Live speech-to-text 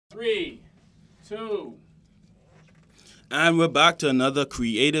3, 2. And we're back to another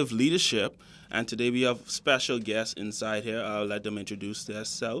creative leadership. And today we have special guests inside here. I'll let them introduce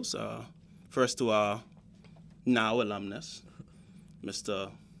themselves. First to our now alumnus, Mr.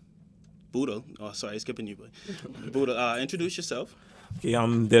 Boodle. Oh, sorry, skipping you, but Boodle, introduce yourself. Okay,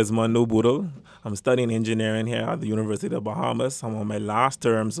 I'm Desmond Boodle. I'm studying engineering here at the University of the Bahamas. I'm on my last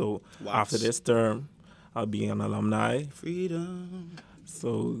term, so after this term, I'll be an alumni. Freedom.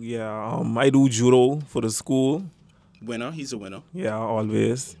 So, yeah, I do judo for the school. Winner, he's a winner. Yeah,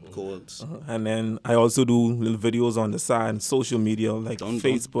 always. Golds. And then I also do little videos on the side, social media like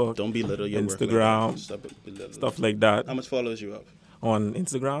Facebook, don't belittle your Instagram, work stuff like that. How much followers you have? On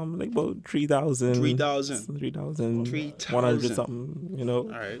Instagram, like about 3,000. 3,000. 3,100 something, you know. All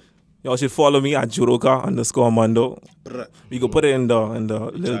right. Y'all should follow me at judoka_mando. We can put it in the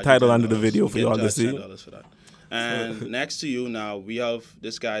little title under the video for y'all to see. For that. And next to you now, we have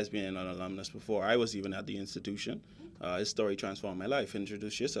this guy's been an alumnus before. I was even at the institution. His story transformed my life.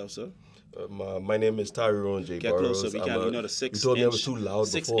 Introduce yourself, sir. My name is Tyrone J. Get Burrows. closer, we can. You know the 6 You told me I inch, was too loud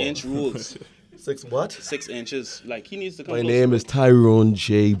 6-inch rules. 6 what? 6 inches. Like he needs to come. My closer. name is Tyrone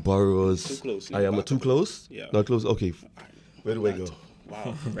J. Burrows. Too close. I am too close? Yeah. Not close? Okay. Where do I go?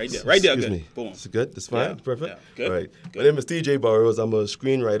 Wow. Right there. Right there. Excuse Good. me. Boom. It's good? That's fine? Yeah. Perfect? Yeah. Good. All right. Good. My name is TJ Burrows. I'm a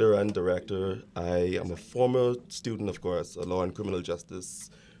screenwriter and director. I am a former student, of course, of law and criminal justice.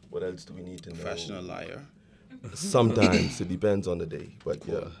 What else do we need to know? Professional liar. Sometimes. It depends on the day. But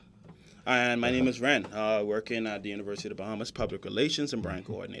yeah. And my name is Ren, working at the University of the Bahamas, Public Relations and Brand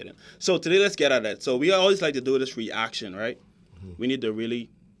Coordinating. So today, let's get at it. So we always like to do this reaction, right? We need to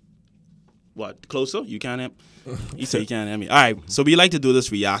really, closer? You can't hear? You say you can't hear me. All right, so we like to do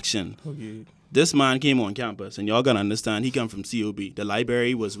this reaction. Okay. This man came on campus, and y'all got to understand, he come from COB. The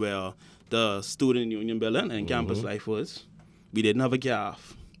library was where the student union building and campus life was. We didn't have a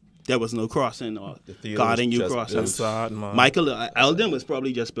gaff. There was no crossing or guarding you crossing. That's sad, man. Michael, Eldon was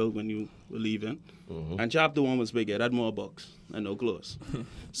probably just built when you were leaving. And Chapter 1 was bigger. It had more books and no clothes.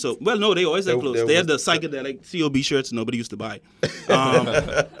 So, well, no, they always had clothes. They had the psychedelic COB shirts nobody used to buy.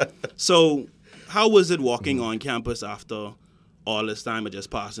 So, how was it walking on campus after all this time of just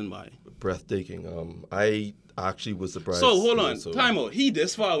passing by? Breathtaking. I actually was surprised. So, hold on. Time out. He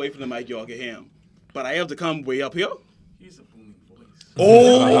this far away from the mic, y'all can hear him. But I have to come way up here? He's a booming voice.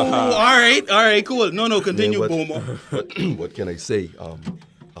 Oh, all right, cool. No, continue, Boomer. What can I say?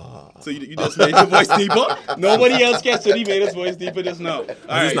 So you just made your voice deeper? Nobody else gets it. He made his voice deeper just now. All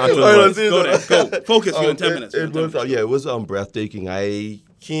right, not cool. too Go much. there. Go. Focus. You're in 10 minutes. It was breathtaking. I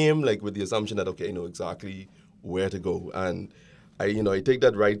came with the assumption that I know exactly where to go, and I take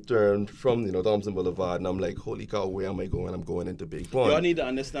that right turn from Thompson Boulevard, and I'm like, holy cow, where am I going? I'm going into Big Pond. Y'all need to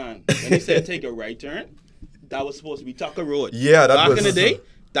understand. When he said take a right turn, that was supposed to be Tucker Road. Yeah, that back was in the day.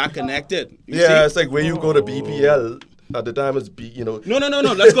 That connected. You see? it's like where you go to BPL. At the time, it's No.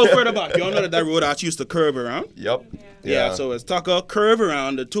 Let's go further back. Y'all know that road actually used to curve around. Yep. Yeah. So it's Tucker, curve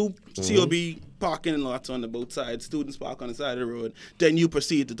around the two COB parking lots on the both sides. Students park on the side of the road. Then you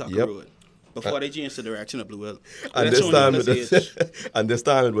proceed to Tucker Road before they change the direction of Blue Hill. And this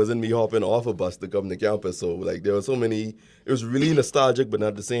time, it wasn't me hopping off a bus to come to campus. So there were so many. It was really nostalgic, but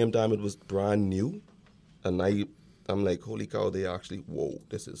at the same time, it was brand new. And I'm like, holy cow! They actually, whoa!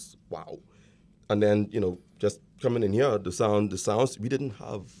 This is wow. And then just coming in here, the sounds we didn't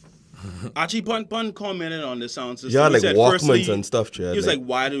have. Actually, Pun commented on the sound system. Yeah, He like said, Walkmans firstly, and stuff, Chad. He was like,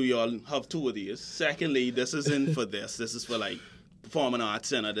 why do y'all have 2 of these? Secondly, this isn't for this. This is for Performing Arts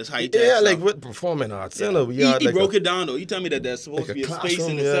Center, this high-tech stuff. with Performing Arts Center. We He broke it down, though. He told me that there's supposed to be a space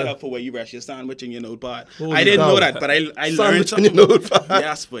in the setup for where you rest your sandwich and your notepad. I didn't know that, but I learned something.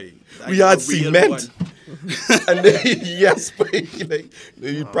 Yes, boy. We had cement. And then, yes, but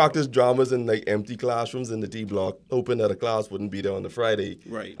you practice dramas in empty classrooms in the T block, hoping that a class wouldn't be there on the Friday.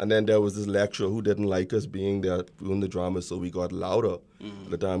 Right. And then there was this lecturer who didn't like us being there doing the drama, so we got louder at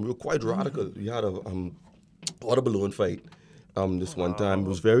the time. We were quite radical. We had a water balloon fight. This one time. It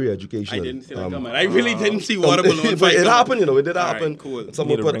was very educational. I didn't see that coming. I really didn't see water balloon fight. It happened, it did happen. Right, cool.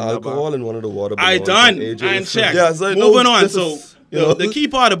 Someone put alcohol in one of the water balloons. I done. And check. Yeah, so moving on. So the key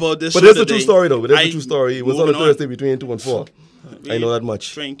part about this but show it's a true story, though. It is a true story. It was on a Thursday between 2 and 4. I know that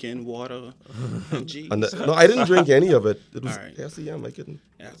much. Drinking water. No, I didn't drink any of it. It was SEM. I couldn't.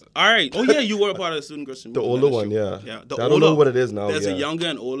 Yes. All right. Oh, yeah, you were a part of the student Christian movement. The older one, yeah. Yeah. I don't know what it is now. There's a younger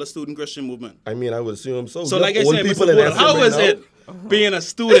and older student Christian movement. I mean, I would assume so. So, like I said, Mr. Boyle, how is it being a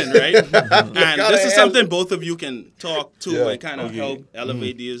student, right? And this is something both of you can talk to and kind of help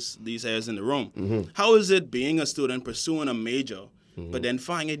elevate these areas in the room. How is it being a student, pursuing a major, but then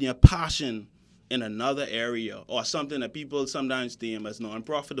finding your passion in another area or something that people sometimes deem as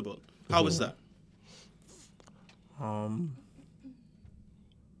non-profitable. How is that?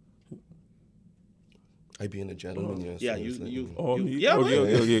 I being a gentleman, yes. Yeah, so it's like, yeah,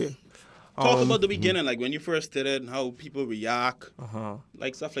 man. Okay. Talk about the beginning, like when you first did it and how people react,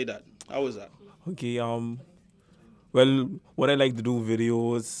 like stuff like that. How was that? Okay, well, what I like to do,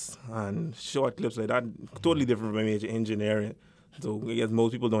 videos and short clips like that, totally different from major engineering. So I guess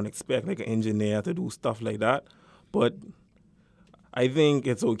most people don't expect like an engineer to do stuff like that. But I think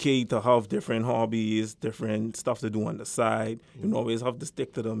it's okay to have different hobbies, different stuff to do on the side. You don't always have to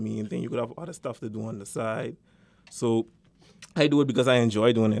stick to the main thing. You could have other stuff to do on the side. So I do it because I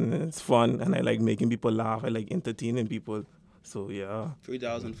enjoy doing it and it's fun and I like making people laugh. I like entertaining people. So yeah.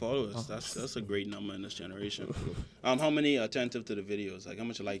 3,000 followers. That's a great number in this generation. How many are attentive to the videos? Like how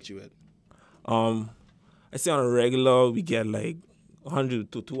much liked you at? I say on a regular we get like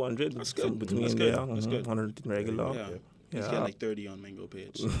 100 to 200. That's good. Between That's good. there. That's good. 100 regular. Yeah. He's Yeah. got like 30 on Mango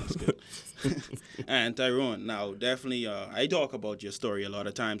page. So that's good. And Tyrone, now definitely, I talk about your story a lot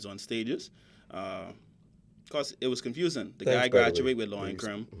of times on stages, because it was confusing. The Thanks, guy by the way. graduated with law and Please.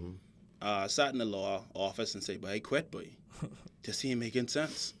 crim, sat in the law office and say, "But I quit, boy." Just ain't making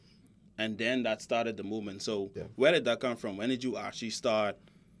sense. And then that started the movement. So Yeah. where did that come from? When did you actually start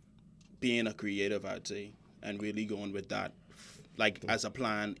being a creative, I'd say, and really going with that? Like as a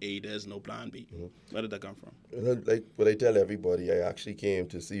plan A, there's no plan B. Where did that come from? Like what I tell everybody, I actually came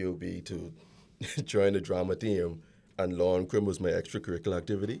to COB to join the drama team, and law and crim was my extracurricular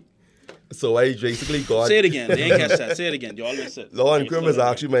activity. So I basically got... Say it again. They ain't catch that. Say it again. Y'all listen. Law and crim is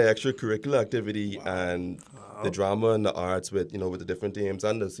actually my extracurricular activity, and the drama and the arts with the different teams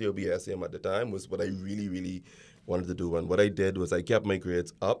and the COB SM at the time was what I really, really wanted to do. And what I did was I kept my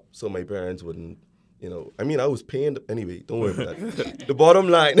grades up so my parents wouldn't, I mean, I was paying, anyway, don't worry about that. The bottom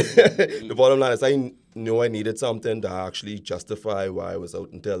line is I knew I needed something to actually justify why I was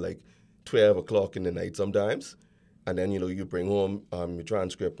out until like 12 o'clock in the night sometimes. And then, you bring home your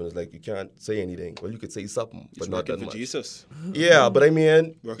transcript and it's like, you can't say anything. Well, you could say something, but not that for much. Jesus. Yeah, but I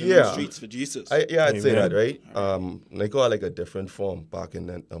mean, Working yeah. the streets for Jesus. I'd say that, Amen. right? And I got like a different form back in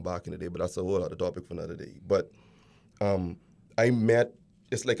the day, but that's a whole other topic for another day. But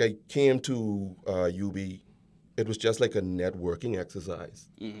it's like I came to UB, it was just like a networking exercise,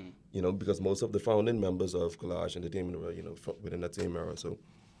 because most of the founding members of Collage Entertainment were, within that same era, so.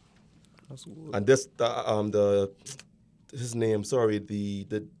 That's good. And this, his name,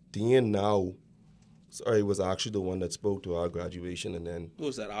 the dean now, was actually the one that spoke to our graduation, and then... Who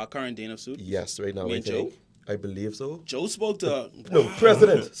was that? Our current dean of students? Yes, right now, You I mean think. Joe? I believe so. Joe spoke to... No,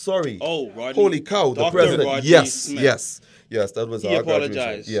 president, sorry. Oh, Rodney. Holy cow, the Dr. president. Rodney Yes, Smith. yes, that was He our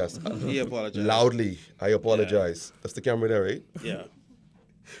apologized. graduation. Yes. He apologized. Loudly, I apologize. That's the camera there, right? Yeah.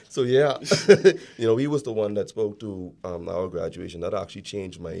 So yeah, he was the one that spoke to our graduation. That actually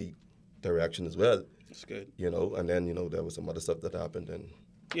changed my direction as well. That's good. And then, there was some other stuff that happened, and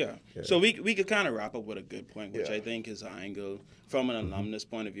Yeah. So we could kind of wrap up with a good point, which Yeah. I think is an angle from an alumnus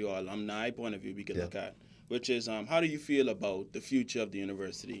point of view or alumni point of view we could look at, which is how do you feel about the future of the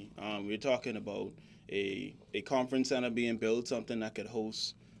university? We're talking about a conference center being built, something that could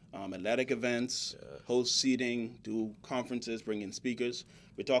host athletic events, host seating, do conferences, bring in speakers.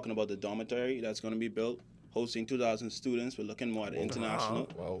 We're talking about the dormitory that's going to be built, hosting 2,000 students. We're looking more at international.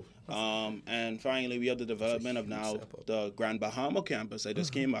 wow. And finally, we have the development of now the Grand Bahama campus. I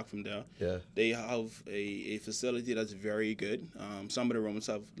just came back from there. Yeah. They have a facility that's very good. Some of the rooms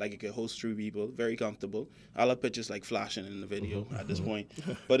have, like, it could host 3 people, very comfortable. I'll have pictures, like, flashing in the video at this point.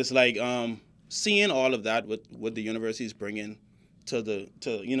 But it's like seeing all of that, what the university is bringing to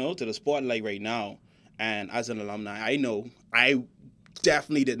the spotlight right now. And as an alumni, I know I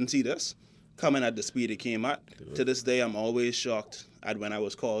definitely didn't see this coming at the speed it came at. To this day, I'm always shocked at when I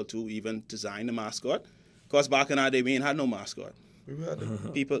was called to even design the mascot. Because back in our day, we ain't had no mascot. We had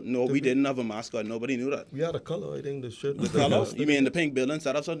We didn't have a mascot. Nobody knew that. we had a color, I think, the shirt. The color? You mean the pink buildings?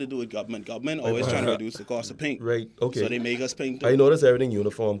 That have something to do with government. Government always trying to reduce the cost of pink. Right, okay. So they make us pink too. I noticed everything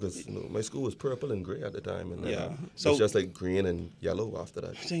uniform because my school was purple and gray at the time, and Yeah. so it's just like green and yellow after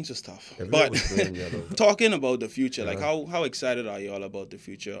that. Things are tough. Everything But was green and yellow. talking about the future, like how excited are you all about the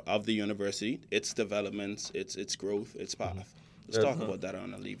future of the university, its developments, its growth, its path? Let's talk about that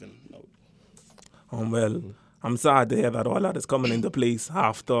on a leaving note. Well, I'm sad to hear that all that is coming into place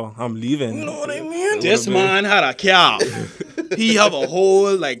after I'm leaving. You know what I mean? This man had a car. He have a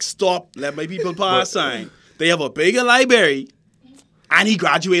whole stop, let my people pass sign. They have a bigger library, and he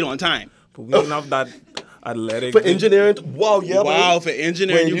graduated on time. But we don't have that. athletic. For engineering, wow, yeah. Wow, man. for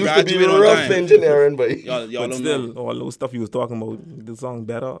engineering, When you used to be graduated on rough time. engineering, but Y'all But don't still, know. all those stuff you was talking about, the song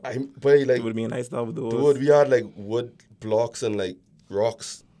better. but It like, would be nice to have those. dude, we had like wood blocks and like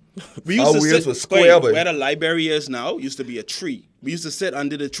rocks. We used Our to wheels sit, were square, wait, but- where the library is now used to be a tree. We used to sit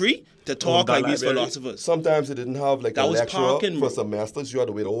under the tree to talk that like these library. philosophers. Sometimes it didn't have like That a was lecture parking, for bro. semesters. You had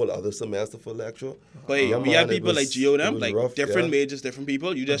to wait a whole other semester for lecture. But Yeah, we man, had it people like was- Geo it them, was like rough, different yeah. majors, different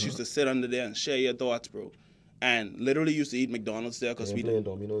people. You just used to sit under there and share your thoughts, bro. And literally used to eat McDonald's there because Ain't we playing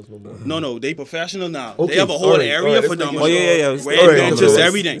dominoes no more. No, they professional now. Okay, They have a whole alright, area alright, for let's them. make Oh, yeah. Red Alright, benches, okay.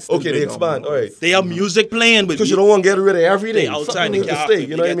 everything. Still Okay, they big expand. on All right. They have music playing, but Because you don't want to get rid of everything. they outside Something the needs to car. stay.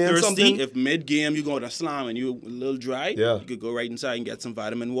 You know what I mean? Thirsty, Something. if mid game you go to slam and you a little dry, Yeah. you could go right inside and get some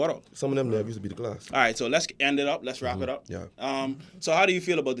vitamin water. Some of them never used to be the class. All right, so let's end it up. Let's wrap it up. Yeah. So how do you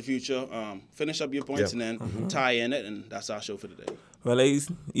feel about the future? Finish up your points Yeah. and then tie in it, and that's our show for today. Well,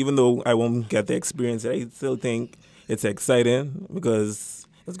 even though I won't get the experience, I still think it's exciting because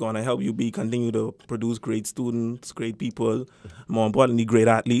it's going to help you continue to produce great students, great people, more importantly, great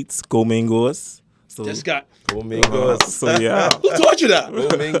athletes. Go Mingos. So, This guy, Go Mingos. so yeah. who taught you that? Go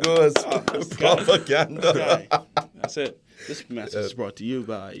Mingos. Propaganda. Guy. That's it. This message is brought to you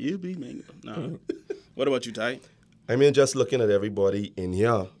by UB Mango. No. What about you, Ty? I mean, just looking at everybody in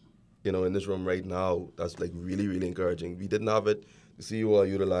here, you know, in this room right now, that's like really, really encouraging. We didn't have it. To see you all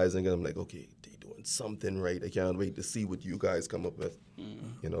utilizing it, I'm like, okay, they doing something right. I can't wait to see what you guys come up with,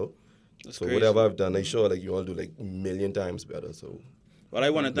 you know? That's So crazy. whatever I've done, I sure like you all do like a million times better. So Well, I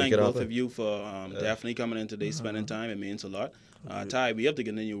want to thank it both happen. of you for definitely coming in today, spending time. It means a lot. Ty, we have to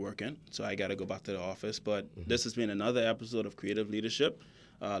continue working, so I got to go back to the office. But this has been another episode of Creative Leadership.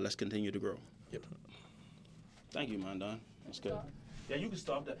 Let's continue to grow. Yep. Thank you, man, Don. That's good. Yeah, you can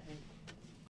stop that.